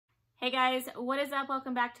Hey guys, what is up?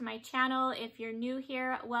 Welcome back to my channel. If you're new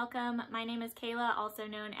here, welcome. My name is Kayla, also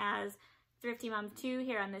known as Thrifty Mom 2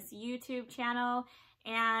 here on this YouTube channel.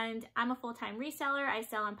 And I'm a full-time reseller. I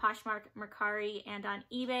sell on Poshmark, Mercari, and on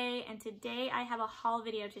eBay. And today I have a haul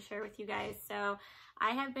video to share with you guys. So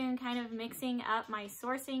I have been kind of mixing up my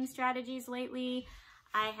sourcing strategies lately.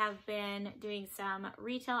 I have been doing some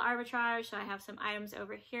retail arbitrage, so I have some items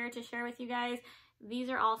over here to share with you guys. These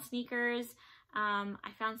are all sneakers.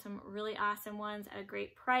 I found some really awesome ones at a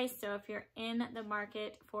great price. So if you're in the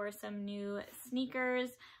market for some new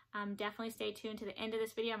sneakers, definitely stay tuned to the end of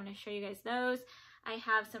this video. I'm going to show you guys those. I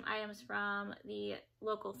have some items from the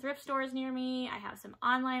local thrift stores near me. I have some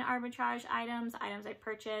online arbitrage items I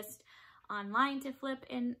purchased online to flip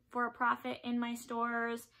in for a profit in my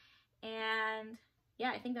stores. And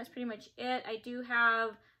yeah, I think that's pretty much it. I do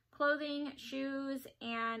have clothing, shoes,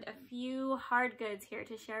 and a few hard goods here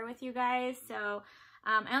to share with you guys. So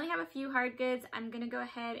I only have a few hard goods. I'm gonna go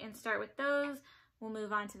ahead and start with those. We'll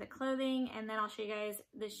move on to the clothing, and then I'll show you guys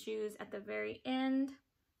the shoes at the very end.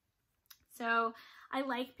 So I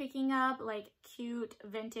like picking up like cute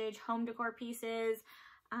vintage home decor pieces.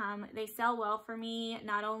 They sell well for me,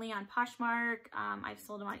 not only on Poshmark, I've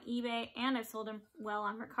sold them on eBay, and I've sold them well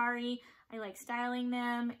on Mercari. I like styling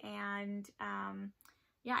them, and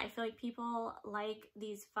yeah, I feel like people like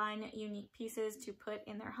these fun, unique pieces to put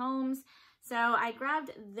in their homes. So I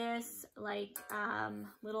grabbed this like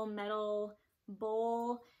little metal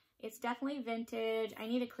bowl. It's definitely vintage. I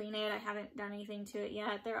need to clean it. I haven't done anything to it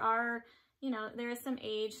yet. There are, you know, there is some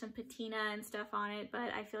age, some patina and stuff on it,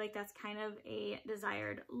 but I feel like that's kind of a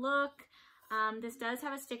desired look. This does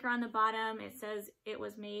have a sticker on the bottom. It says it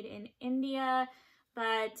was made in India,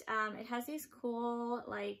 but it has these cool,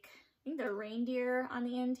 like, I think they're reindeer on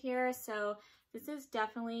the end here. So this is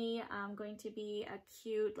definitely going to be a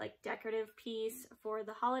cute, like, decorative piece for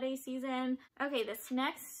the holiday season. Okay, this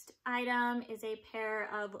next item is a pair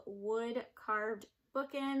of wood carved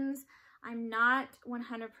bookends. I'm not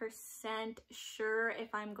 100% sure if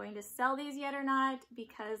I'm going to sell these yet or not,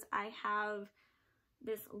 because I have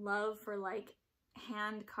this love for like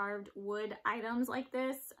hand carved wood items like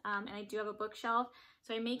this, and I do have a bookshelf,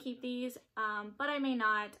 so I may keep these, but I may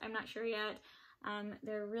not. I'm not sure yet.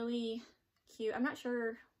 They're really cute. I'm not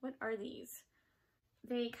sure, what are these?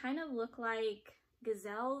 They kind of look like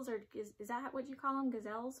gazelles, or is that what you call them?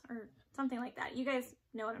 Gazelles or something like that. You guys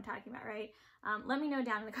know what I'm talking about, right? Let me know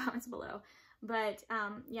down in the comments below. But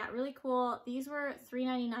yeah, really cool. These were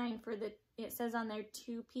 $3.99 for the, it says on there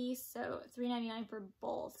 2-piece, so $3.99 for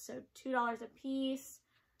both, so $2 a piece.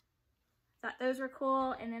 Thought those were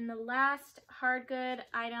cool. And then the last hard good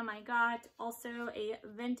item I got, also a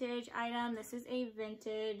vintage item. This is a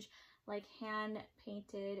vintage, like, hand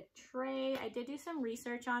painted tray. I did do some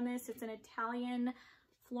research on this. It's an Italian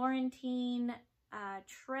Florentine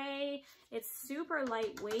tray. It's super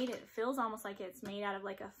lightweight. It feels almost like it's made out of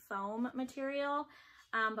like a foam material.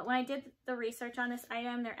 But when I did the research on this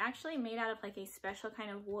item, they're actually made out of like a special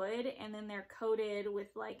kind of wood, and then they're coated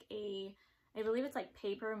with like a, I believe it's like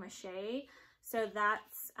paper mache. So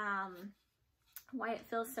that's why it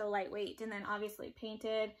feels so lightweight. And then obviously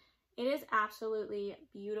painted. It is absolutely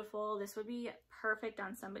beautiful. This would be perfect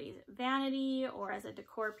on somebody's vanity or as a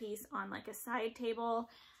decor piece on like a side table.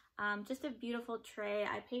 Just a beautiful tray.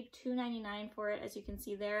 I paid $2.99 for it, as you can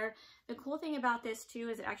see there. The cool thing about this too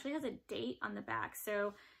is it actually has a date on the back.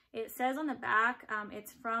 So it says on the back,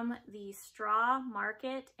 it's from the straw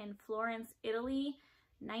market in Florence, Italy,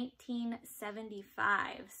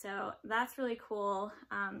 1975. So that's really cool.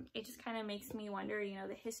 It just kind of makes me wonder, you know,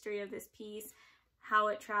 the history of this piece, how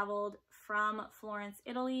it traveled from Florence,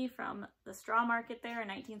 Italy, from the straw market there in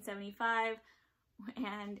 1975,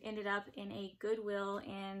 and ended up in a Goodwill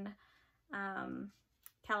in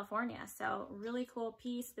California. So really cool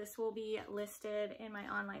piece. This will be listed in my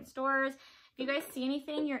online stores. If you guys see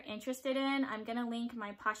anything you're interested in, I'm going to link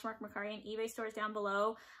my Poshmark, Mercari, and eBay stores down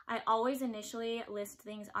below. I always initially list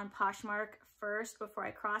things on Poshmark first before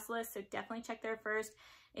I cross list, so definitely check there first.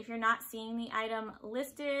 If you're not seeing the item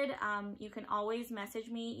listed, you can always message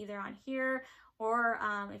me either on here, or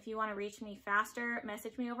if you want to reach me faster,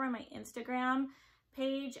 message me over on my Instagram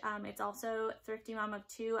page. It's also Thrifty Mom of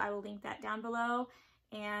 2. I will link that down below,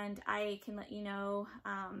 and I can let you know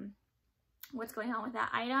what's going on with that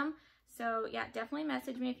item. So yeah, definitely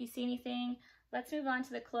message me if you see anything. Let's move on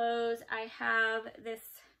to the clothes. I have this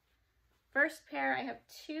first pair. I have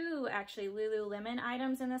two actually Lululemon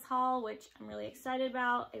items in this haul, which I'm really excited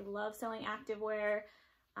about. I love selling activewear,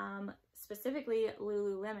 specifically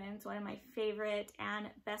Lululemon. It's one of my favorite and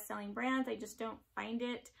best-selling brands. I just don't find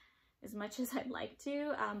it as much as I'd like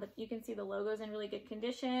to, but you can see the logo's in really good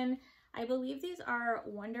condition. I believe these are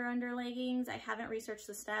Wonder Under leggings. I haven't researched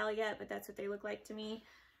the style yet, but that's what they look like to me.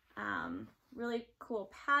 Really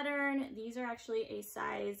cool pattern. These are actually a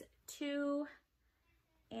size 2,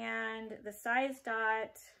 and the size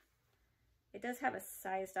dot, it does have a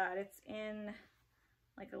size dot. It's in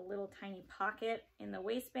like a little tiny pocket in the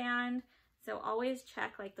waistband. So always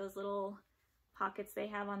check like those little pockets they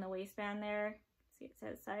have on the waistband there. See, it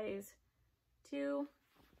says size 2.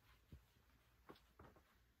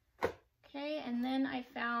 Okay, and then I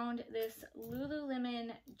found this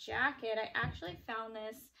Lululemon jacket. I actually found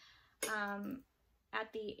this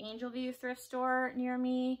at the Angel View thrift store near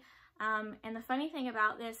me. And the funny thing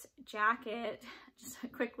about this jacket, just a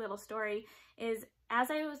quick little story, is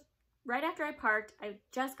right after I parked, I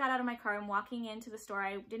just got out of my car and walking into the store.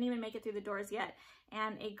 I didn't even make it through the doors yet.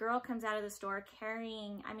 And a girl comes out of the store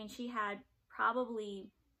carrying, I mean, she had probably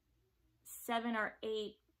 7 or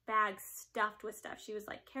 8 bags stuffed with stuff. She was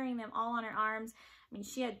like carrying them all on her arms. I mean,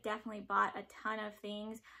 she had definitely bought a ton of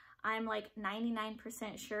things. I'm like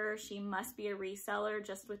 99% sure she must be a reseller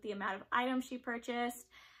just with the amount of items she purchased.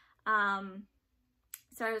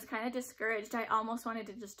 So I was kind of discouraged. I almost wanted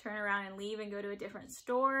to just turn around and leave and go to a different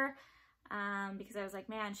store because I was like,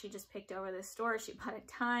 man, she just picked over this store. She bought a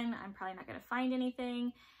ton. I'm probably not going to find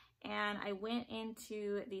anything. And I went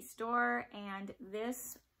into the store, and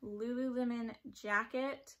this Lululemon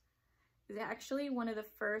jacket is actually one of the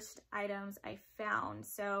first items I found.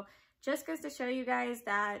 So just goes to show you guys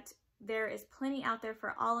that there is plenty out there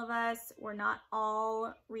for all of us. We're not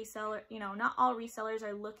all reseller, not all resellers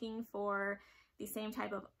are looking for the same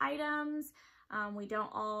type of items. We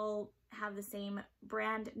don't all have the same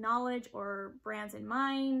brand knowledge or brands in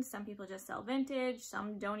mind. Some people just sell vintage.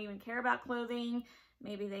 Some don't even care about clothing.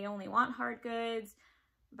 Maybe they only want hard goods,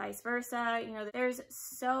 vice versa. There's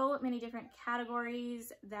so many different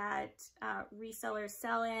categories that resellers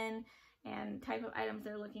sell in and type of items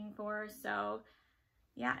they're looking for. So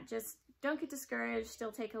yeah, just don't get discouraged.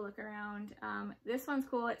 Still take a look around. This one's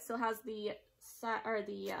cool. It still has the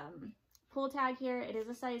pull tag here. It is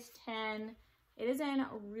a size 10. It is in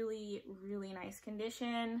really, really nice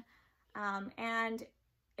condition. And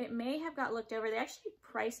it may have got looked over. They actually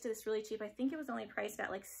priced this really cheap. I think it was only priced at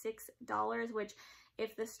like $6, which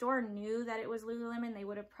if the store knew that it was Lululemon, they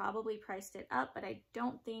would have probably priced it up, but I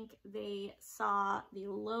don't think they saw the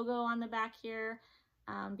logo on the back here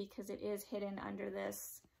because it is hidden under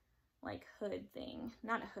this like hood thing.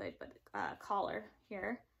 Not a hood, but collar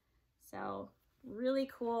here. So really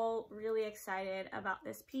cool, really excited about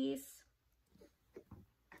this piece.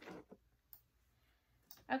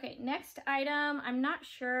 Okay, next item. I'm not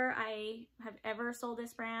sure I have ever sold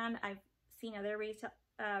this brand. I've seen other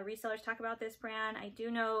resellers talk about this brand. I do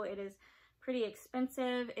know it is pretty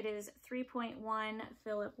expensive. It is 3.1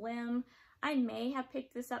 Phillip Lim. I may have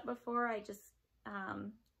picked this up before. I just,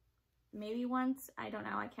 maybe once. I don't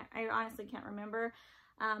know. I honestly can't remember.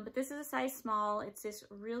 But this is a size small. It's this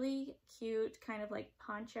really cute kind of like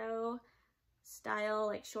poncho style,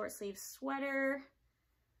 like short sleeve sweater.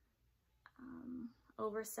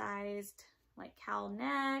 Oversized like cowl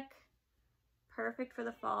neck. Perfect for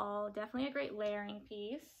the fall. Definitely a great layering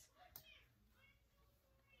piece.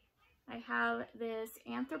 I have this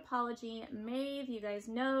Anthropologie Maeve. You guys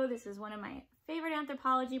know this is one of my favorite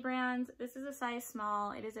Anthropologie brands. This is a size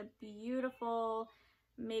small. It is a beautiful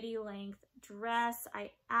midi length dress. I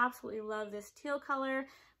absolutely love this teal color.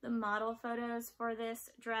 The model photos for this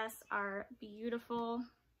dress are beautiful.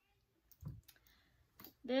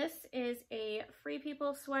 This is a Free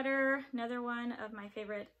People sweater, another one of my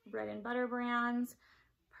favorite bread and butter brands.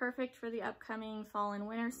 Perfect for the upcoming fall and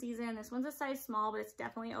winter season. This one's a size small, but it's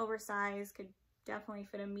definitely oversized. Could definitely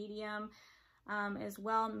fit a medium as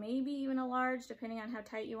well, maybe even a large, depending on how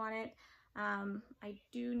tight you want it. I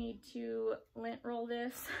do need to lint roll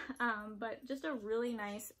this, but just a really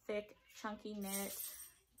nice, thick, chunky knit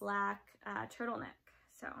black turtleneck.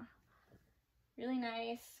 So really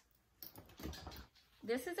nice.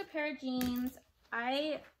 This is a pair of jeans.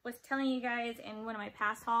 I was telling you guys in one of my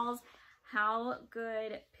past hauls how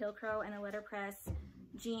good Pilcrow and the letterpress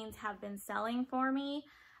jeans have been selling for me.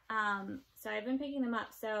 So I've been picking them up.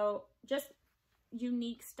 So just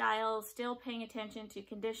unique styles, still paying attention to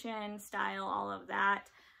condition, style, all of that.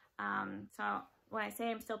 So when I say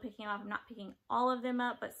I'm still picking them up, I'm not picking all of them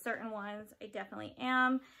up, but certain ones I definitely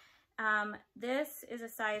am. This is a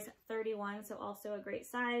size 31, so also a great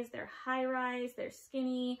size. They're high rise, they're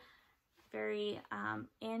skinny, very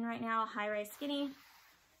in right now, high rise skinny.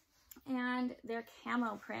 And they're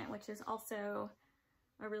camo print, which is also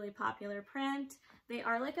a really popular print. They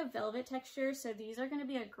are like a velvet texture, so these are going to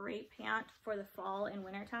be a great pant for the fall and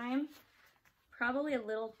winter time. Probably a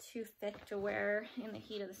little too thick to wear in the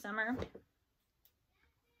heat of the summer.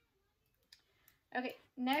 Okay,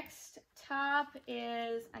 next top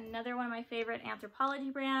is another one of my favorite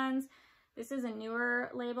Anthropologie brands. This is a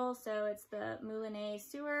newer label, so it's the Moulinet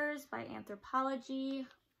Sewers by Anthropologie.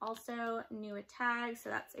 Also new at tag, so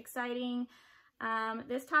that's exciting.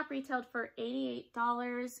 This top retailed for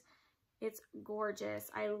 $88. It's gorgeous.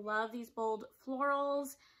 I love these bold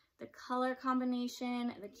florals, the color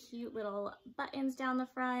combination, the cute little buttons down the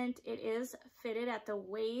front. It is fitted at the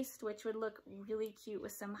waist, which would look really cute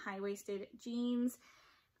with some high-waisted jeans.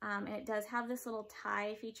 And it does have this little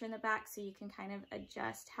tie feature in the back, so you can kind of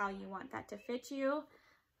adjust how you want that to fit you.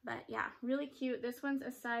 But yeah, really cute. This one's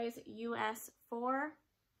a size US 4.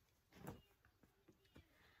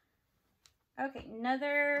 Okay,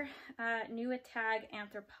 another new at tag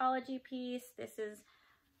Anthropologie piece. This is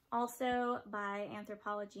also by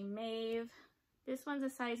Anthropologie Maeve. This one's a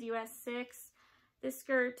size US 6. This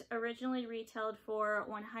skirt originally retailed for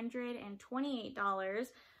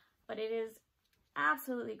 $128, but it is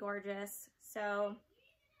absolutely gorgeous. So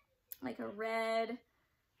like a red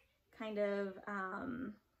kind of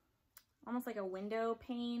almost like a window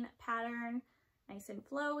pane pattern, nice and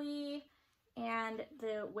flowy. And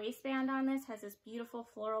the waistband on this has this beautiful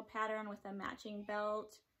floral pattern with a matching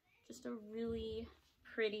belt. Just a really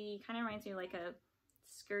pretty, kind of reminds me of like a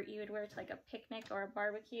skirt you would wear to like a picnic or a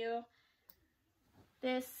barbecue.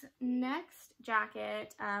 This next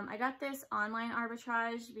jacket, I got this online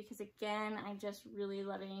arbitrage because again, I'm just really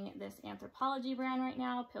loving this Anthropologie brand right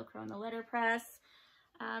now, Pilcrow and the letterpress.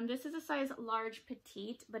 This is a size large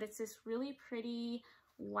petite, but it's this really pretty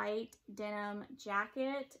white denim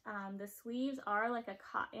jacket. The sleeves are like a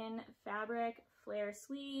cotton fabric flare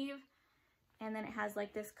sleeve, and then it has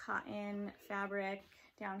like this cotton fabric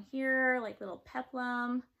down here, like little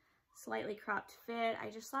peplum, slightly cropped fit.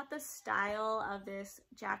 I just thought the style of this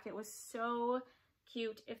jacket was so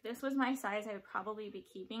cute. If this was my size, I would probably be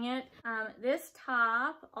keeping it. This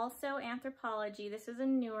top, also Anthropologie. This is a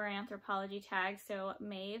newer Anthropologie tag, so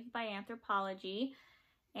Maeve by Anthropologie.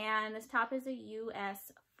 And this top is a US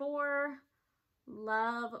 4.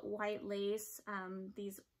 Love white lace.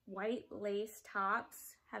 These white lace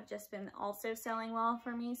tops have just been also selling well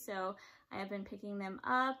for me, so I have been picking them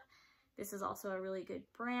up. This is also a really good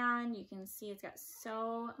brand. You can see it's got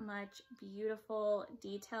so much beautiful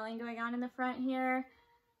detailing going on in the front here.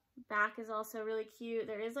 Back is also really cute.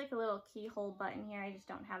 There is like a little keyhole button here. I just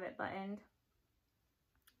don't have it buttoned.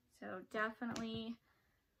 So definitely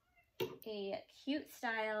a cute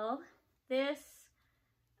style. This,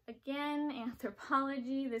 again,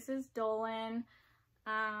 Anthropologie. This is Dolan.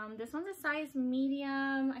 This one's a size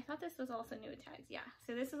medium. I thought this was also new at tags. Yeah,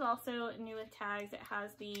 so this is also new at tags. It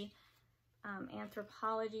has the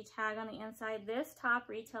Anthropologie tag on the inside. This top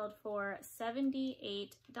retailed for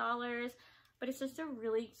 $78, but it's just a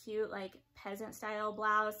really cute like peasant style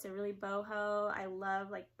blouse, so really boho. I love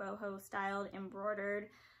like boho styled embroidered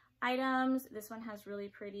items. This one has really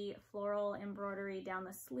pretty floral embroidery down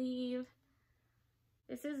the sleeve.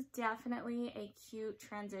 This is definitely a cute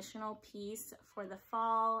transitional piece for the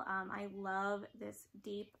fall. I love this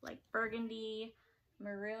deep like burgundy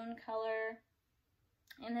maroon color.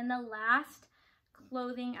 And then the last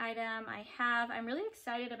clothing item I have, I'm really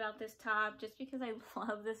excited about this top just because I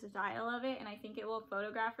love the style of it and I think it will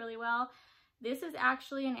photograph really well. This is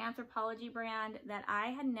actually an Anthropologie brand that I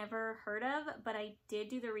had never heard of, but I did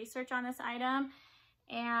do the research on this item,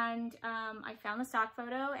 and I found the stock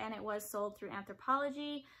photo and it was sold through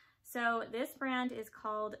Anthropologie. So this brand is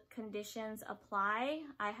called Conditions Apply.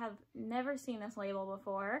 I have never seen this label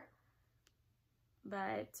before,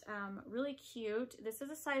 but really cute. This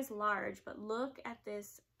is a size large, but look at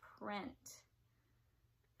this print.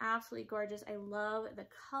 Absolutely gorgeous. I love the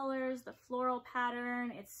colors, the floral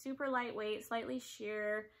pattern. It's super lightweight, slightly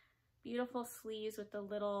sheer, beautiful sleeves with the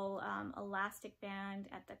little elastic band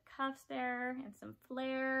at the cuffs there and some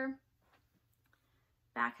flare.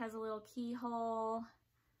 Back has a little keyhole.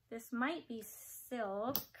 This might be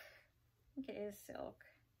silk. I think it is silk.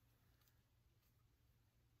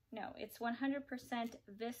 No, it's 100%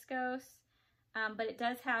 viscose, but it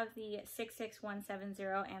does have the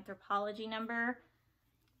 66170 Anthropologie number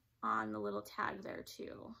on the little tag there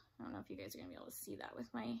too. I don't know if you guys are gonna be able to see that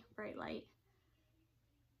with my bright light.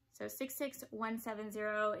 So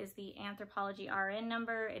 66170 is the Anthropologie RN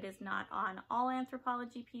number. It is not on all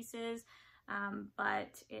Anthropologie pieces,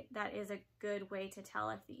 but that is a good way to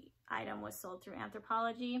tell if the item was sold through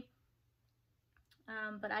Anthropologie.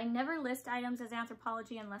 But I never list items as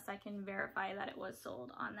Anthropologie unless I can verify that it was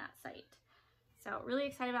sold on that site. So really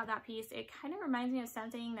excited about that piece. It kind of reminds me of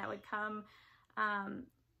something that would come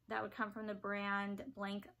from the brand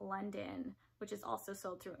Blank London, which is also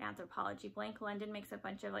sold through Anthropologie. Blank London makes a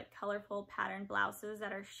bunch of like colorful patterned blouses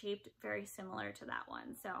that are shaped very similar to that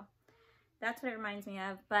one. So that's what it reminds me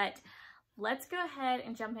of. But let's go ahead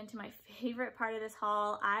and jump into my favorite part of this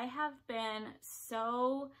haul. I have been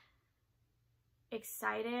so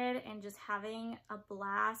excited and just having a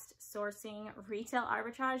blast sourcing retail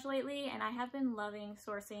arbitrage lately, and I have been loving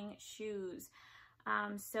sourcing shoes.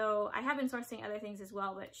 So I have been sourcing other things as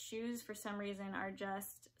well, but shoes for some reason are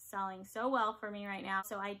just selling so well for me right now.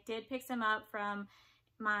 So I did pick some up from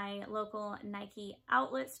my local Nike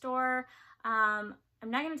outlet store. I'm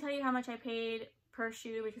not going to tell you how much I paid per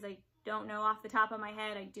shoe because I don't know off the top of my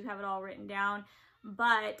head. I do have it all written down,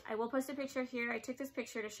 but I will post a picture here. I took this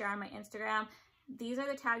picture to share on my Instagram. These are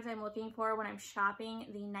the tags I'm looking for when I'm shopping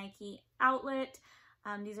the Nike outlet.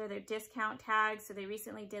 These are their discount tags. So they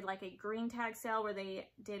recently did like a green tag sale where they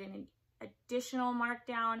did an additional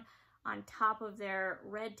markdown on top of their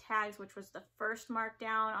red tags, which was the first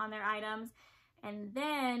markdown on their items. And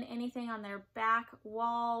then anything on their back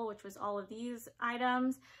wall, which was all of these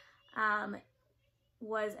items,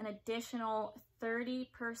 was an additional 30%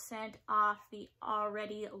 off the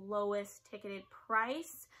already lowest ticketed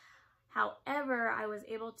price. However, I was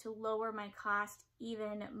able to lower my cost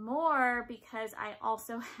even more because I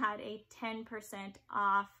also had a 10%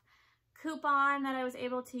 off coupon that I was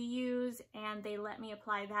able to use, and they let me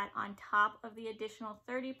apply that on top of the additional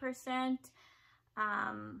 30%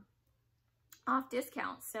 off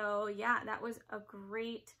discount. So yeah, that was a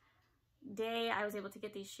great day. I was able to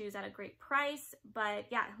get these shoes at a great price. But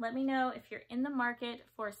yeah, let me know if you're in the market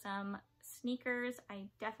for some sneakers. I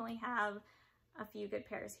definitely have a few good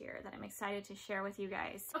pairs here that I'm excited to share with you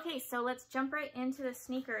guys. Okay, so let's jump right into the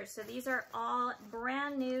sneakers. So these are all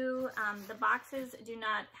brand new. The boxes do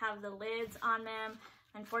not have the lids on them.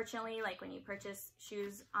 Unfortunately, like when you purchase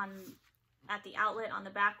shoes at the outlet on the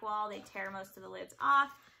back wall, they tear most of the lids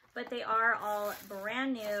off, but they are all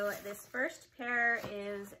brand new. This first pair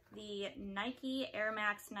is the Nike Air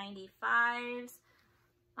Max 95s.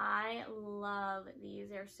 I love these.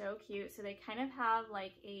 They're so cute. So they kind of have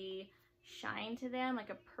like a shine to them,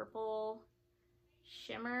 like a purple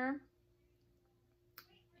shimmer,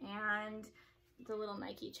 and the little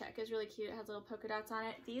Nike check is really cute. It has little polka dots on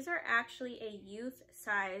it. These are actually a youth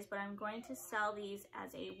size, but I'm going to sell these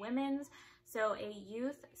as a women's. So a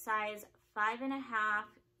youth size 5.5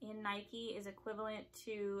 in Nike is equivalent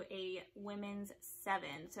to a women's 7.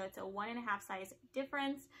 So it's a 1.5 size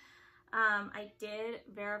difference. I did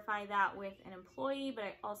verify that with an employee, but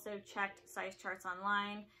I also checked size charts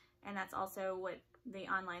online, and that's also what the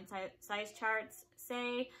online size charts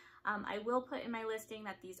say. I will put in my listing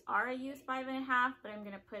that these are a youth 5.5, but I'm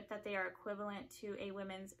going to put that they are equivalent to a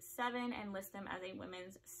women's 7 and list them as a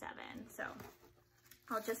women's 7. So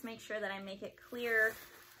I'll just make sure that I make it clear,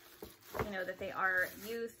 you know, that they are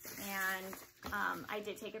youth. And I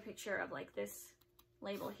did take a picture of like this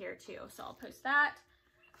label here too, so I'll post that.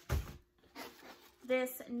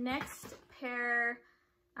 This next pair,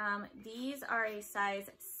 these are a size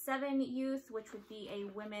 7 youth, which would be a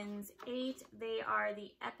women's 8. They are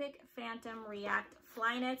the Epic Phantom React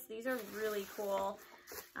Flyknits. These are really cool.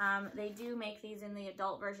 They do make these in the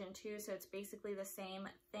adult version too, so it's basically the same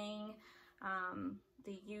thing.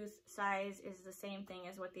 The youth size is the same thing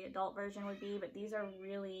as what the adult version would be, but these are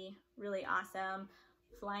really, really awesome.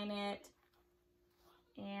 Flyknit.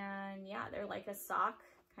 And yeah, they're like a sock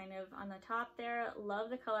kind of on the top there. Love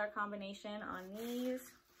the color combination on these.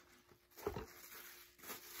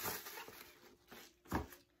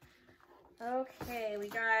 Okay, we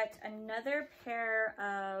got another pair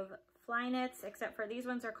of Flyknits, except for these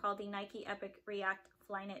ones are called the Nike Epic React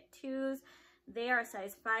Flyknit 2s. They are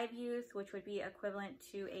size 5 youth, which would be equivalent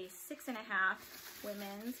to a 6.5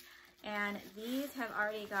 women's. And these have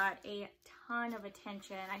already got a ton of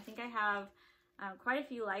attention. I think I have quite a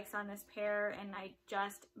few likes on this pair, and I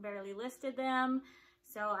just barely listed them.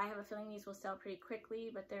 So I have a feeling these will sell pretty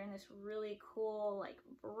quickly, but they're in this really cool, like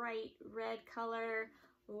bright red color,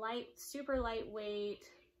 super lightweight.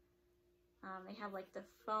 They have like the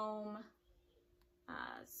foam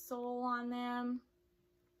sole on them.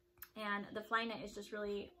 And the Flyknit is just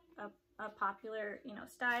really a popular, you know,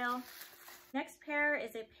 style. Next pair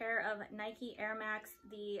is a pair of Nike Air Max,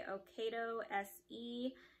 the Okato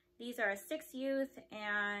SE. These are a 6 youth,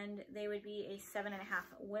 and they would be a 7.5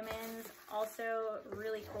 women's. Also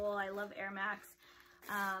really cool. I love Air Max.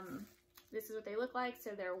 This is what they look like.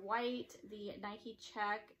 So they're white. The Nike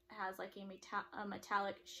check has like a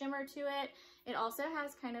metallic shimmer to it. It also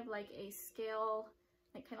has kind of like a scale,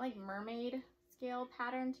 like kind of like mermaid scale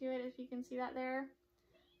pattern to it, if you can see that there.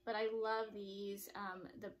 But I love these.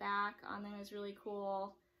 The back on them is really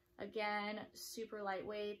cool. Again, super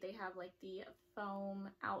lightweight. They have like the foam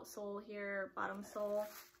outsole here, bottom sole.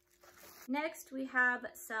 Next, we have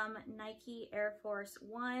some Nike Air Force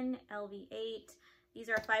 1 LV8. These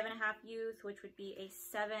are 5.5 youth, which would be a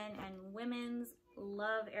 7, and women's.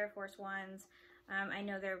 Love Air Force 1s. I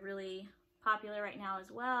know they're really popular right now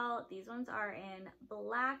as well. These ones are in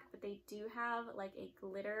black, but they do have like a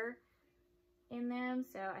glitter in them,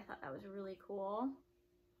 so I thought that was really cool.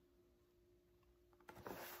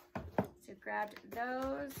 So grabbed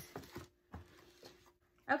those.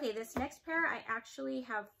 Okay, this next pair, I actually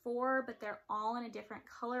have 4, but they're all in a different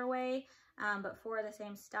colorway, but 4 of the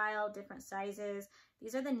same style, different sizes.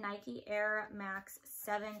 These are the Nike Air Max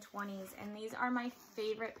 720s, and these are my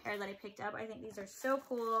favorite pair that I picked up. I think these are so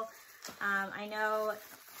cool. I know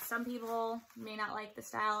some people may not like the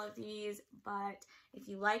style of these, but if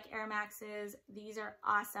you like Air Maxes, these are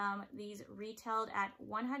awesome. These retailed at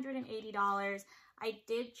 $180. I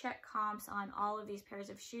did check comps on all of these pairs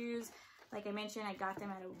of shoes. Like I mentioned, I got them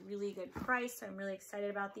at a really good price, so I'm really excited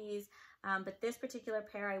about these. But this particular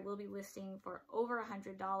pair I will be listing for over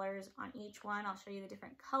 $100 on each one. I'll show you the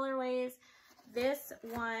different colorways. This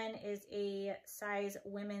one is a size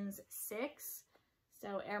women's 6.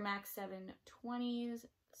 So Air Max 720s,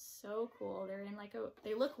 so cool. They're in like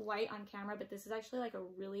they look white on camera, but this is actually like a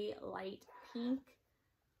really light pink.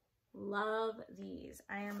 Love these.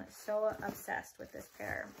 I am so obsessed with this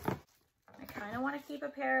pair. I kind of want to keep a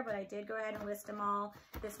pair, but I did go ahead and list them all.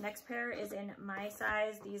 This next pair is in my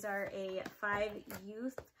size. These are a 5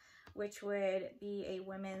 youth, which would be a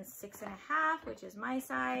women's 6.5, which is my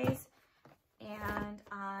size. And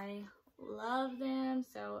I love them.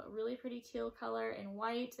 So really pretty teal color and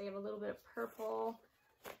white. They have a little bit of purple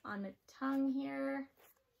on the tongue here.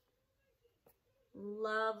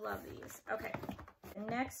 Love these. Okay, the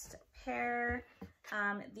next pair,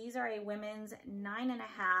 these are a women's 9.5.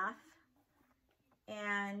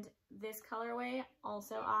 And this colorway,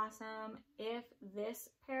 also awesome. If this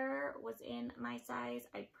pair was in my size,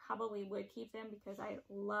 I probably would keep them because I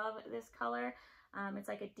love this color. It's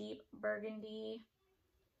like a deep burgundy.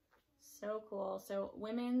 So cool. So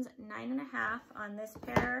women's 9.5 on this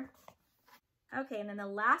pair. Okay, and then the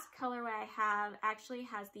last colorway I have actually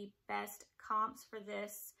has the best comps for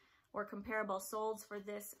this, or comparable solds for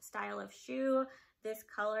this style of shoe. This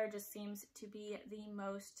color just seems to be the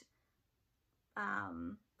most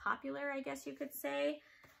popular, I guess you could say,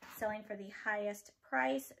 selling for the highest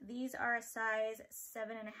price. These are a size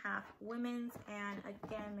 7.5 women's, and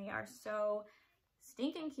again, they are so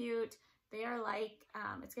stinking cute. They are like,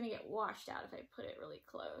 it's gonna get washed out if I put it really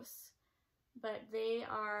close, but they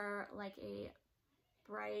are like a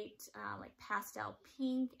bright like pastel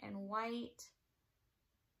pink and white.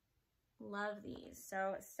 Love these.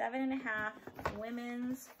 So 7.5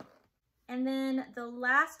 women's. And then the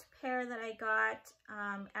last pair that I got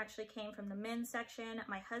actually came from the men's section.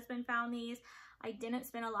 My husband found these. I didn't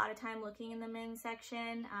spend a lot of time looking in the men's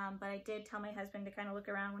section, but I did tell my husband to kind of look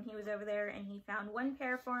around when he was over there, and he found one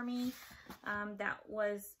pair for me that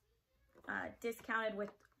was discounted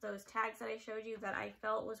with those tags that I showed you that I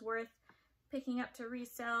felt was worth picking up to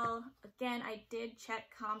resell. Again, I did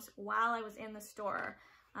check comps while I was in the store.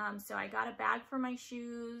 So I got a bag for my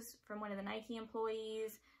shoes from one of the Nike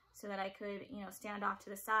employees so that I could, you know, stand off to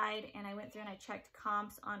the side, and I went through and I checked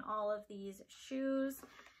comps on all of these shoes.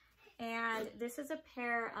 And this is a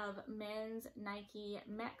pair of men's Nike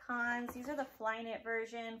Metcons. These are the Flyknit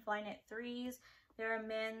version, Flyknit 3s. They're a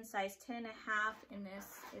men's size 10.5 in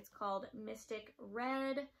this. It's called Mystic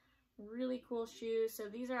Red. Really cool shoes. So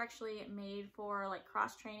these are actually made for like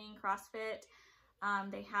cross training, CrossFit.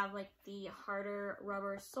 They have like the harder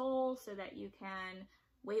rubber sole so that you can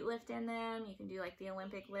weightlift in them. You can do like the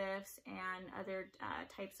Olympic lifts and other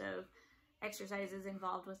types of exercises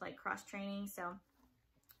involved with like cross training. So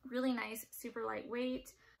really nice, super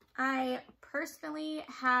lightweight. I personally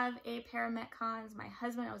have a pair of Metcons. My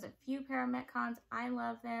husband owns a few pair of Metcons. I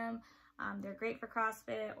love them. They're great for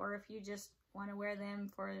CrossFit, or if you just want to wear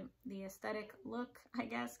them for the aesthetic look, I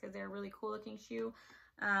guess, because they're a really cool looking shoe.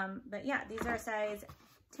 But yeah, these are size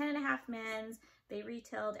 10.5 men's. They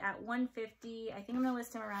retailed at $150. I think I'm gonna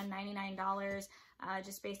list them around $99,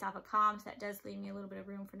 just based off of comps. That does leave me a little bit of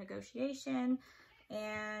room for negotiation.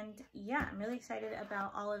 And yeah, I'm really excited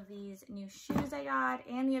about all of these new shoes I got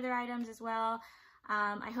and the other items as well.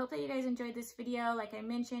 I hope that you guys enjoyed this video. Like I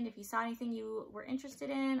mentioned, if you saw anything you were interested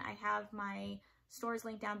in, I have my stores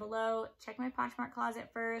linked down below. Check my Poshmark closet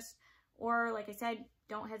first, or like I said,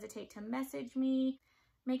 don't hesitate to message me.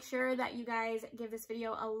 Make sure that you guys give this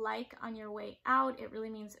video a like on your way out. It really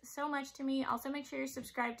means so much to me. Also, make sure you're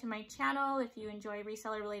subscribed to my channel if you enjoy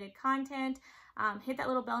reseller related content. Hit that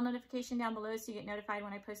little bell notification down below so you get notified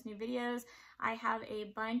when I post new videos. I have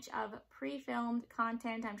a bunch of pre-filmed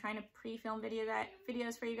content. I'm trying to pre-film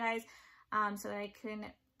videos for you guys so that I can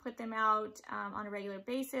put them out on a regular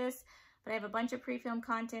basis. But I have a bunch of pre-filmed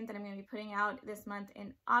content that I'm going to be putting out this month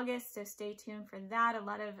in August, so stay tuned for that. A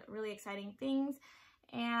lot of really exciting things.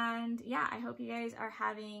 And yeah, I hope you guys are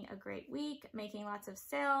having a great week, making lots of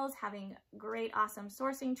sales, having great, awesome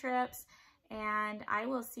sourcing trips, and I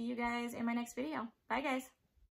will see you guys in my next video. Bye, guys.